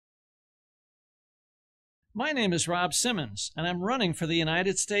My name is Rob Simmons, and I'm running for the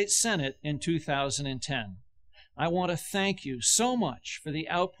United States Senate in 2010. I want to thank you so much for the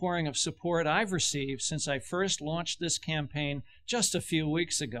outpouring of support I've received since I first launched this campaign just a few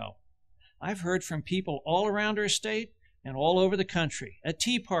weeks ago. I've heard from people all around our state and all over the country, at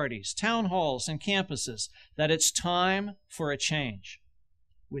tea parties, town halls, and campuses, that it's time for a change.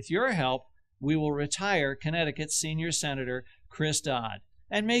 With your help, we will retire Connecticut's senior Senator Chris Dodd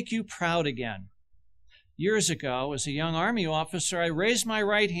and make you proud again. Years ago, as a young Army officer, I raised my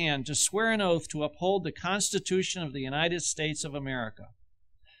right hand to swear an oath to uphold the Constitution of the United States of America.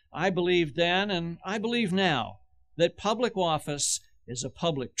 I believed then, and I believe now, that public office is a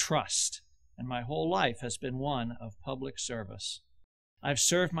public trust, and my whole life has been one of public service. I've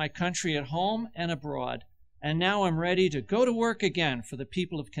served my country at home and abroad, and now I'm ready to go to work again for the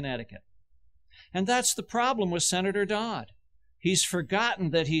people of Connecticut. And that's the problem with Senator Dodd. He's forgotten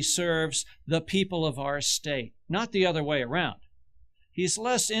that he serves the people of our state, not the other way around. He's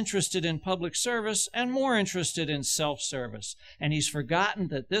less interested in public service and more interested in self-service. And he's forgotten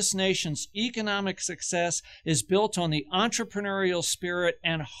that this nation's economic success is built on the entrepreneurial spirit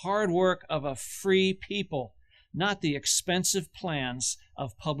and hard work of a free people, not the expensive plans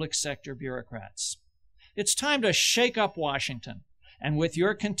of public sector bureaucrats. It's time to shake up Washington. And with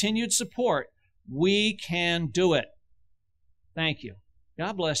your continued support, we can do it. Thank you.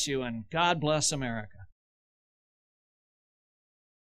 God bless you, and God bless America.